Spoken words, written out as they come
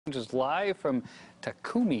Just live from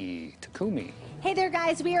Takumi. Hey there,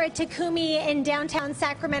 guys. We are at Takumi in downtown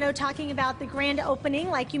Sacramento talking about the grand opening,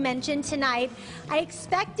 like you mentioned tonight. I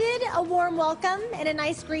expected a warm welcome and a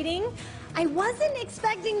nice greeting. I wasn't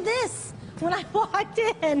expecting this when I walked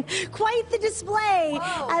in. Quite the display.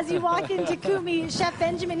 Whoa. As you walk in Takumi. Chef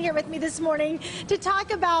Benjamin here with me this morning to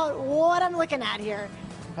talk about what I'm looking at here.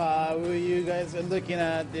 You guys are looking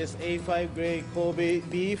at this A5 grade Kobe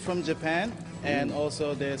beef from Japan. And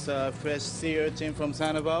also there's a fresh sea urchin from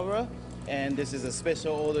Santa Barbara. And this is a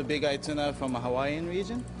special order big eye tuna from a Hawaiian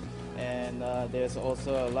region. And there's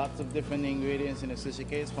also lots of different ingredients in the sushi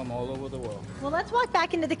case from all over the world. Well, let's walk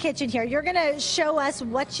back into the kitchen here. You're going to show us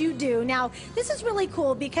what you do. Now, this is really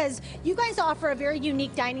cool because you guys offer a very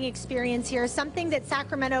unique dining experience here, something that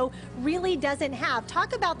Sacramento really doesn't have.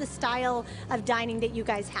 Talk about the style of dining that you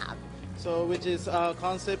guys have. So, which is our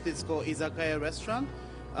concept, it's called Izakaya Restaurant.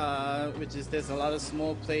 Which is there's a lot of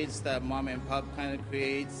small plates that mom and pop kind of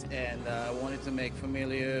creates, and wanted to make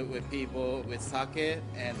familiar with people with sake,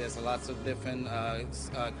 and there's lots of different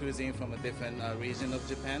cuisine from a different region of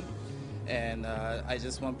Japan, and I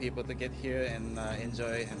just want people to get here and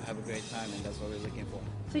enjoy and have a great time, and that's what we're looking for.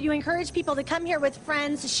 So you encourage people to come here with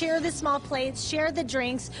friends, share the small plates, share the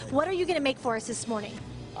drinks. What are you going to make for us this morning?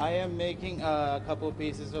 I am making a couple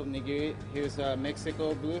pieces of nigiri. Here's a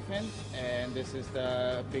Mexico bluefin, and this is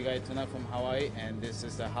the big eye tuna from Hawaii, and this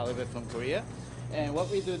is the halibut from Korea. And what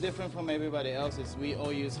we do different from everybody else is we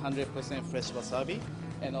all use 100% fresh wasabi,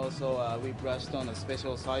 and also we brushed on a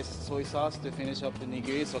special soy sauce to finish up the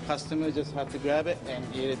nigiri, so customers just have to grab it and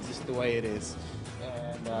eat it just the way it is.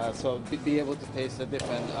 And so be able to taste the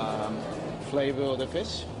different flavor of the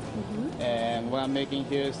fish. And what I'm making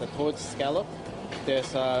here is a torch scallop.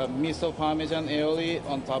 There's a miso parmesan aioli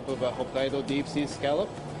on top of a Hokkaido deep sea scallop,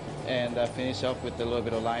 and finish off with a little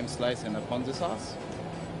bit of lime slice and a ponzu sauce.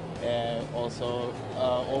 And also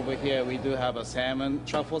over here we do have a salmon,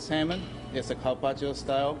 truffle salmon. It's a carpaccio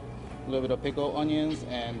style, a little bit of pickled onions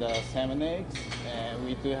and salmon eggs. And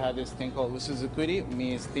we do have this thing called usuzukuri,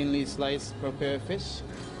 means thinly sliced prepared fish.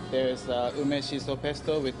 There's ume shiso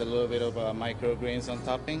pesto with a little bit of microgreens on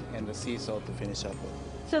topping, and the sea salt to finish up with.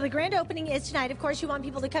 So the grand opening is tonight. Of course, you want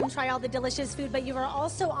people to come try all the delicious food, but you are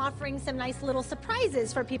also offering some nice little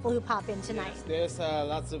surprises for people who pop in tonight. Yes, there's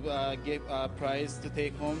lots of prize to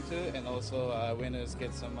take home too, and also winners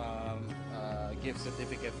get some gift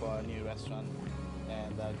certificate for our new restaurant.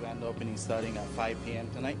 And grand opening starting at 5 p.m.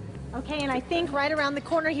 tonight. Okay, and I think right around the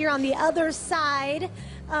corner here on the other side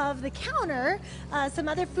of the counter, some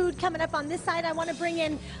other food coming up on this side. I want to bring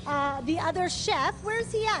in the other chef. Where's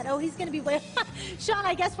he at? Oh, he's going to be way... Sean,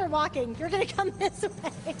 I guess we're walking. You're going to come this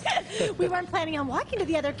way. We weren't planning on walking to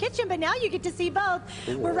the other kitchen, but now you get to see both.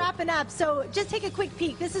 Ooh. We're wrapping up, so just take a quick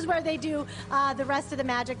peek. This is where they do the rest of the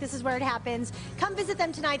magic. This is where it happens. Come visit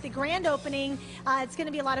them tonight, the grand opening. It's going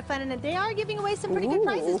to be a lot of fun, and they are giving away some pretty good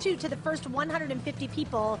prizes, too, to the first 150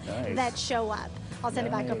 people that show up. I'll send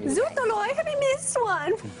it back over to you. Zutolo, I haven't missed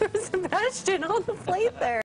one for Sebastian on the plate there.